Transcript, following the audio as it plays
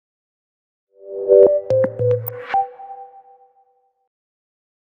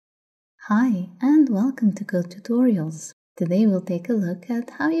Hi, and welcome to Code Tutorials. Today we'll take a look at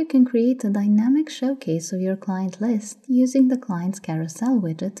how you can create a dynamic showcase of your client list using the Clients Carousel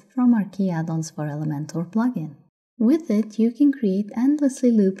widget from our Qi Addons for Elementor plugin. With it, you can create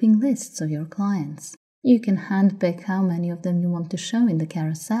endlessly looping lists of your clients. You can handpick how many of them you want to show in the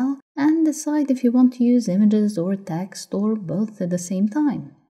carousel and decide if you want to use images or text or both at the same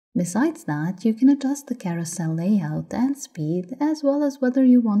time. Besides that, you can adjust the carousel layout and speed, as well as whether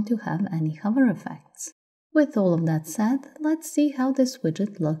you want to have any hover effects. With all of that said, let's see how this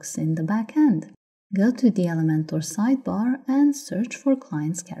widget looks in the back end. Go to the Elementor sidebar and search for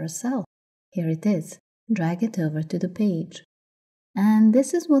Clients Carousel. Here it is. Drag it over to the page. And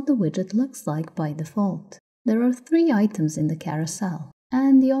this is what the widget looks like by default. There are 3 items in the carousel,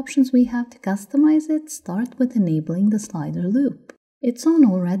 and the options we have to customize it start with enabling the slider loop. It's on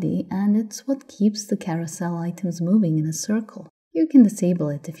already, and it's what keeps the carousel items moving in a circle. You can disable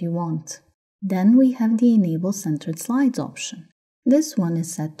it if you want. Then we have the Enable Centered Slides option. This one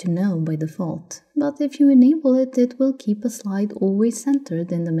is set to No by default, but if you enable it, it will keep a slide always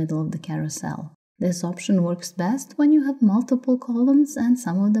centered in the middle of the carousel. This option works best when you have multiple columns and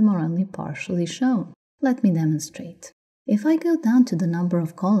some of them are only partially shown. Let me demonstrate. If I go down to the number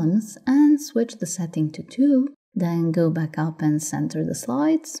of columns and switch the setting to 2, then go back up and center the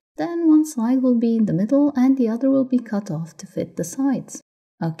slides, then one slide will be in the middle and the other will be cut off to fit the sides.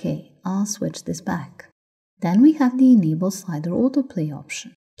 Okay, I'll switch this back. Then we have the Enable Slider Autoplay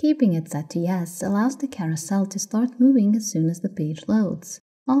option. Keeping it set to Yes allows the carousel to start moving as soon as the page loads.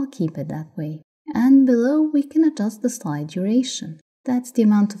 I'll keep it that way. And below we can adjust the slide duration. That's the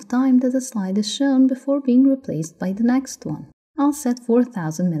amount of time that a slide is shown before being replaced by the next one. I'll set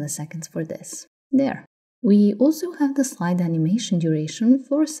 4000 milliseconds for this. There. We also have the slide animation duration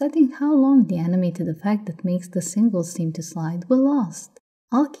for setting how long the animated effect that makes the symbol seem to slide will last.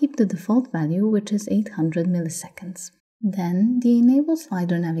 I'll keep the default value, which is 800 milliseconds. Then, the Enable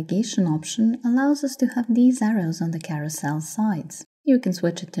Slider Navigation option allows us to have these arrows on the carousel sides. You can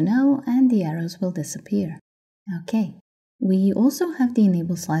switch it to No and the arrows will disappear. Okay. We also have the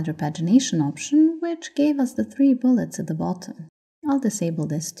Enable Slider Pagination option, which gave us the 3 bullets at the bottom. I'll disable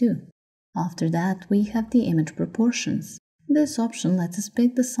this too. After that, we have the Image Proportions. This option lets us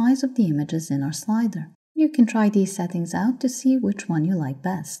pick the size of the images in our slider. You can try these settings out to see which one you like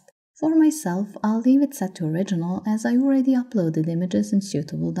best. For myself, I'll leave it set to Original as I already uploaded images in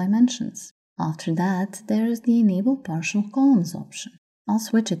suitable dimensions. After that, there is the Enable Partial Columns option. I'll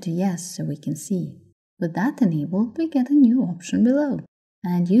switch it to Yes so we can see. With that enabled, we get a new option below.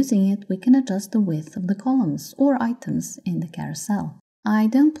 And using it, we can adjust the width of the columns or items in the carousel. I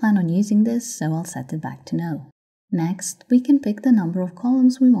don't plan on using this, so I'll set it back to No. Next, we can pick the number of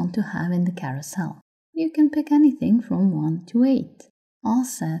columns we want to have in the carousel. You can pick anything from 1 to 8. I'll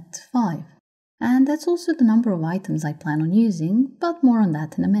set 5. And that's also the number of items I plan on using, but more on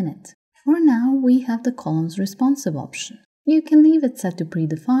that in a minute. For now, we have the Columns Responsive option. You can leave it set to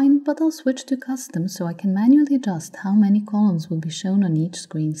predefined, but I'll switch to custom so I can manually adjust how many columns will be shown on each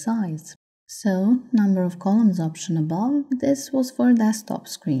screen size. So, number of columns option above, this was for desktop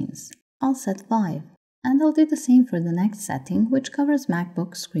screens. I'll set 5, and I'll do the same for the next setting, which covers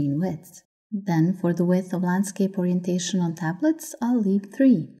MacBook screen width. Then for the width of landscape orientation on tablets, I'll leave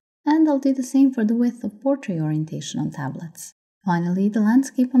 3, and I'll do the same for the width of portrait orientation on tablets. Finally, the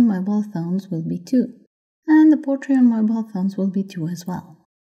landscape on mobile phones will be 2, and the portrait on mobile phones will be 2 as well.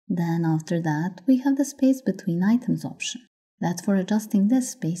 Then after that, we have the Space Between Items option. That's for adjusting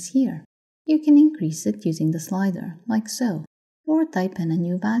this space here. You can increase it using the slider, like so, or type in a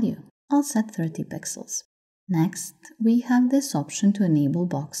new value. I'll set 30 pixels. Next, we have this option to enable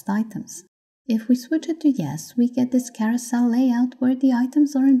boxed items. If we switch it to Yes, we get this carousel layout where the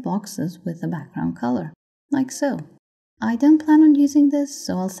items are in boxes with a background color, like so. I don't plan on using this,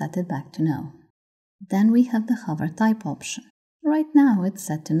 so I'll set it back to No. Then we have the Hover Type option. Right now it's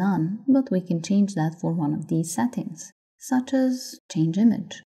set to None, but we can change that for one of these settings, such as Change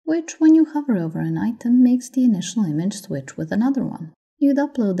Image, which when you hover over an item makes the initial image switch with another one. You'd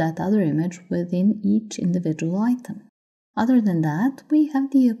upload that other image within each individual item. Other than that, we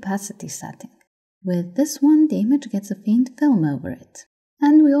have the Opacity setting. With this one, the image gets a faint film over it.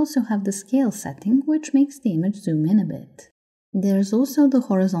 And we also have the Scale setting, which makes the image zoom in a bit. There's also the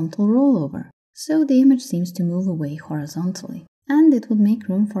Horizontal Rollover, so the image seems to move away horizontally. And it would make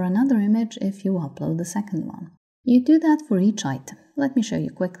room for another image if you upload the second one. You do that for each item. Let me show you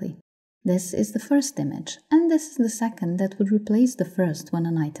quickly. This is the first image, and this is the second that would replace the first when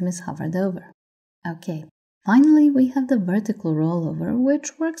an item is hovered over. Okay, finally we have the vertical rollover,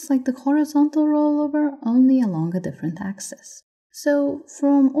 which works like the horizontal rollover, only along a different axis. So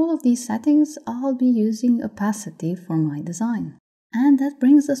from all of these settings, I'll be using opacity for my design. And that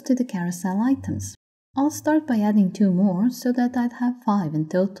brings us to the carousel items. I'll start by adding 2 more so that I'd have 5 in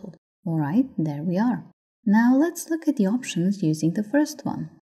total. Alright, there we are. Now let's look at the options using the first one.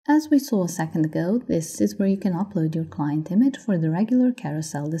 As we saw a second ago, this is where you can upload your client image for the regular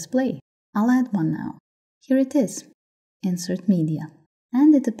carousel display. I'll add one now. Here it is. Insert media.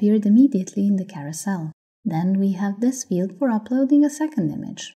 And it appeared immediately in the carousel. Then we have this field for uploading a second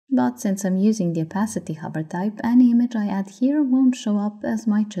image. But since I'm using the opacity hover type, any image I add here won't show up as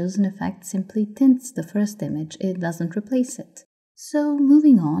my chosen effect simply tints the first image, it doesn't replace it. So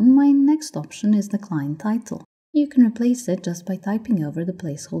moving on, my next option is the client title. You can replace it just by typing over the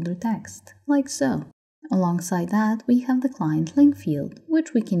placeholder text, like so. Alongside that, we have the client link field,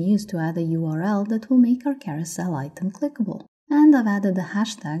 which we can use to add a URL that will make our carousel item clickable. And I've added a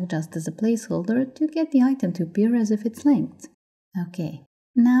hashtag just as a placeholder to get the item to appear as if it's linked. Okay,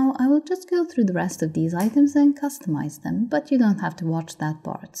 now I will just go through the rest of these items and customize them, but you don't have to watch that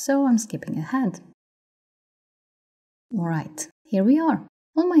part, so I'm skipping ahead. Alright, here we are.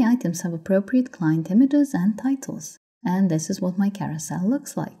 All my items have appropriate client images and titles, and this is what my carousel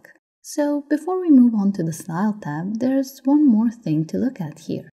looks like. So before we move on to the Style tab, there's one more thing to look at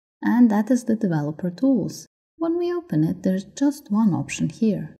here, and that is the Developer Tools. When we open it, there's just one option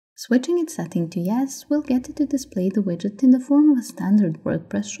here. Switching its setting to Yes will get it to display the widget in the form of a standard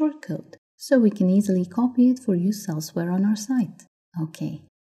WordPress shortcode, so we can easily copy it for use elsewhere on our site. Okay,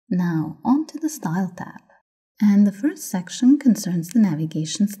 now on to the Style tab. And the first section concerns the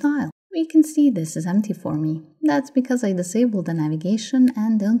navigation style. We can see this is empty for me. That's because I disabled the navigation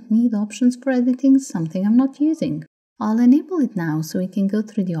and don't need options for editing something I'm not using. I'll enable it now so we can go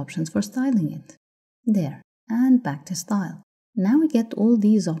through the options for styling it. There, and back to style. Now we get all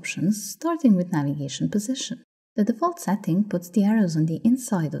these options, starting with navigation position. The default setting puts the arrows on the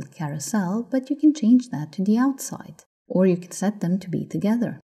inside of the carousel, but you can change that to the outside, or you can set them to be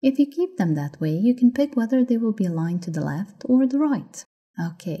together. If you keep them that way, you can pick whether they will be aligned to the left or the right.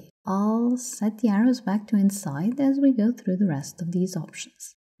 Okay, I'll set the arrows back to inside as we go through the rest of these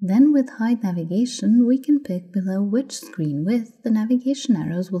options. Then with hide navigation, we can pick below which screen width the navigation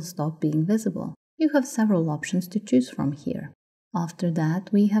arrows will stop being visible. You have several options to choose from here. After that,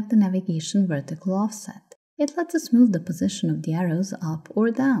 we have the navigation vertical offset. It lets us move the position of the arrows up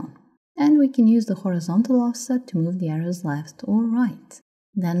or down. And we can use the horizontal offset to move the arrows left or right.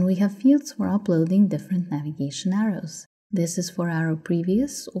 Then we have fields for uploading different navigation arrows. This is for arrow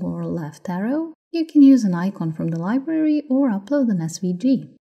previous or left arrow. You can use an icon from the library or upload an SVG.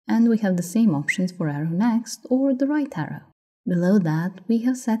 And we have the same options for arrow next or the right arrow. Below that, we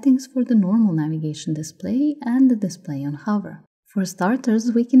have settings for the normal navigation display and the display on hover. For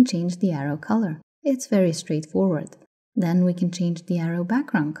starters, we can change the arrow color. It's very straightforward. Then we can change the arrow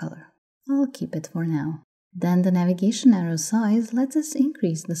background color. I'll keep it for now. Then the navigation arrow size lets us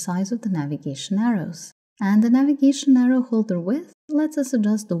increase the size of the navigation arrows. And the navigation arrow holder width lets us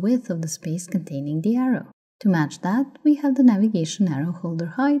adjust the width of the space containing the arrow. To match that, we have the navigation arrow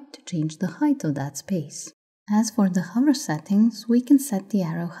holder height to change the height of that space. As for the hover settings, we can set the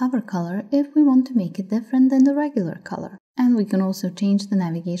arrow hover color if we want to make it different than the regular color. And we can also change the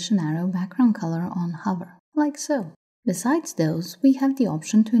navigation arrow background color on hover, like so. Besides those, we have the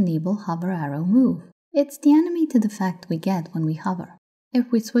option to enable hover arrow move. It's the animated effect we get when we hover. If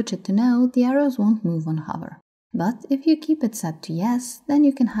we switch it to no, the arrows won't move on hover. But if you keep it set to yes, then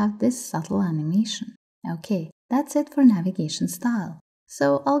you can have this subtle animation. Okay, that's it for navigation style.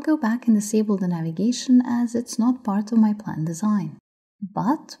 So I'll go back and disable the navigation as it's not part of my planned design.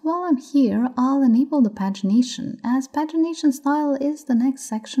 But while I'm here, I'll enable the pagination, as pagination style is the next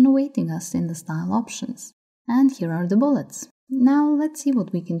section awaiting us in the style options. And here are the bullets. Now let's see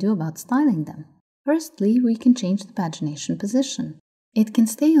what we can do about styling them. Firstly, we can change the pagination position. It can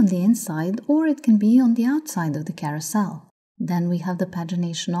stay on the inside or it can be on the outside of the carousel. Then we have the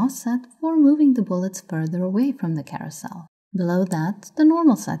pagination offset for moving the bullets further away from the carousel. Below that, the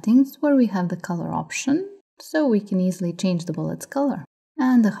normal settings where we have the color option, so we can easily change the bullet's color.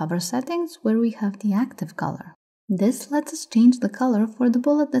 And the hover settings where we have the active color. This lets us change the color for the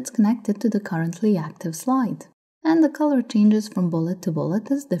bullet that's connected to the currently active slide. And the color changes from bullet to bullet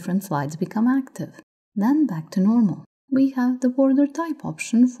as different slides become active. Then back to normal. We have the border type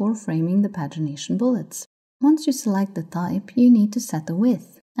option for framing the pagination bullets. Once you select the type, you need to set a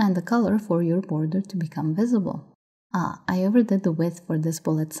width and the color for your border to become visible. I overdid the width for this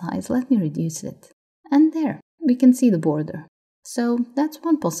bullet size, let me reduce it. And there, we can see the border. So that's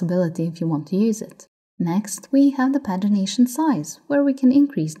one possibility if you want to use it. Next, we have the pagination size, where we can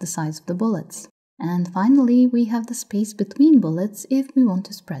increase the size of the bullets. And finally, we have the space between bullets if we want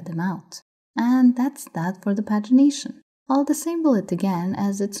to spread them out. And that's that for the pagination. I'll disable it again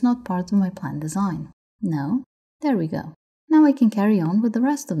as it's not part of my planned design. No? There we go. Now I can carry on with the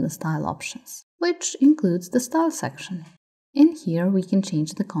rest of the style options, which includes the style section. In here we can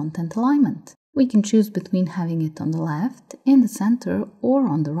change the content alignment. We can choose between having it on the left, in the center, or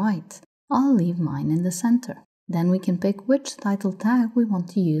on the right. I'll leave mine in the center. Then we can pick which title tag we want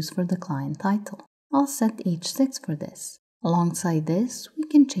to use for the client title. I'll set H6 for this. Alongside this, we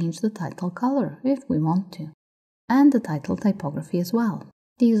can change the title color if we want to, and the title typography as well.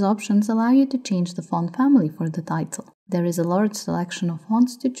 These options allow you to change the font family for the title. There is a large selection of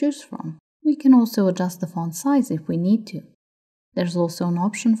fonts to choose from. We can also adjust the font size if we need to. There's also an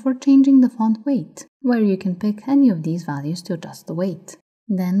option for changing the font weight, where you can pick any of these values to adjust the weight.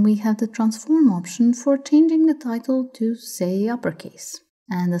 Then we have the transform option for changing the title to, say, uppercase,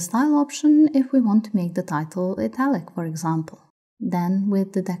 and the style option if we want to make the title italic, for example. Then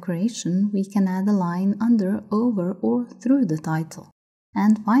with the decoration, we can add a line under, over, or through the title.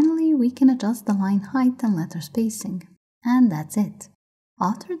 And finally, we can adjust the line height and letter spacing. And that's it.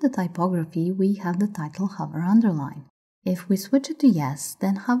 After the typography, we have the title hover underline. If we switch it to yes,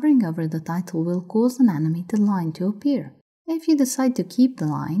 then hovering over the title will cause an animated line to appear. If you decide to keep the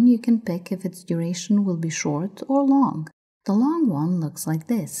line, you can pick if its duration will be short or long. The long one looks like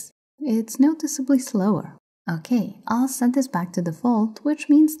this. It's noticeably slower. Okay, I'll set this back to default, which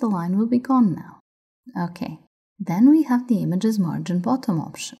means the line will be gone now. Okay, then we have the image's margin bottom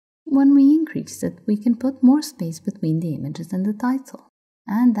option. When we increase it, we can put more space between the images and the title.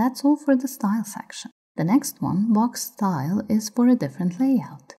 And that's all for the style section. The next one, box style, is for a different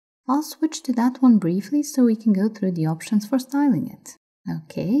layout. I'll switch to that one briefly so we can go through the options for styling it.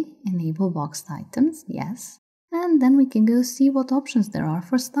 Okay, enable boxed items, yes. And then we can go see what options there are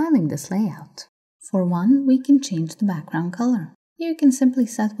for styling this layout. For one, we can change the background color. You can simply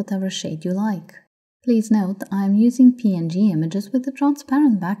set whatever shade you like. Please note I'm using PNG images with a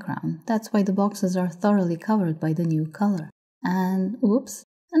transparent background. That's why the boxes are thoroughly covered by the new color. And oops,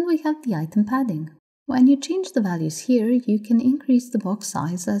 and we have the item padding. When you change the values here, you can increase the box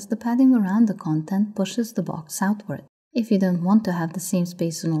size as the padding around the content pushes the box outward. If you don't want to have the same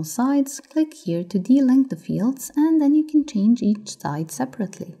space on all sides, click here to delink the fields and then you can change each side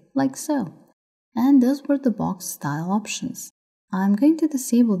separately, like so. And those were the box style options. I'm going to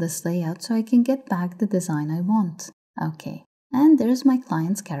disable this layout so I can get back the design I want. Okay, and there's my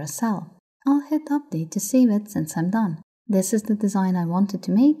client's carousel. I'll hit update to save it since I'm done. This is the design I wanted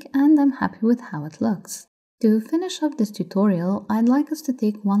to make and I'm happy with how it looks. To finish up this tutorial, I'd like us to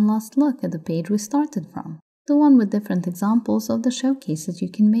take one last look at the page we started from, the one with different examples of the showcases you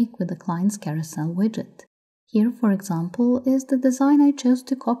can make with the Clients Carousel widget. Here, for example, is the design I chose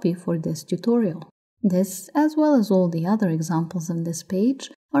to copy for this tutorial. This, as well as all the other examples on this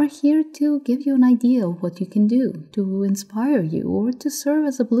page, are here to give you an idea of what you can do, to inspire you, or to serve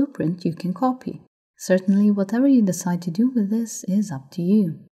as a blueprint you can copy. Certainly, whatever you decide to do with this is up to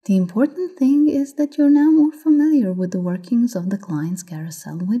you. The important thing is that you're now more familiar with the workings of the Clients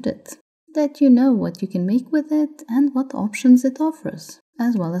Carousel widget, that you know what you can make with it and what options it offers,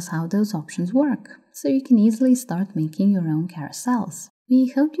 as well as how those options work, so you can easily start making your own carousels. We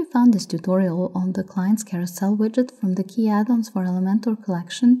hope you found this tutorial on the Clients Carousel widget from the Qi Addons for Elementor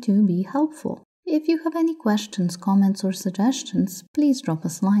collection to be helpful. If you have any questions, comments, or suggestions, please drop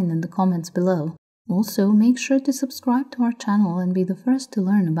us a line in the comments below. Also, make sure to subscribe to our channel and be the first to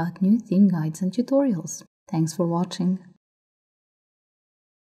learn about new theme guides and tutorials. Thanks for watching.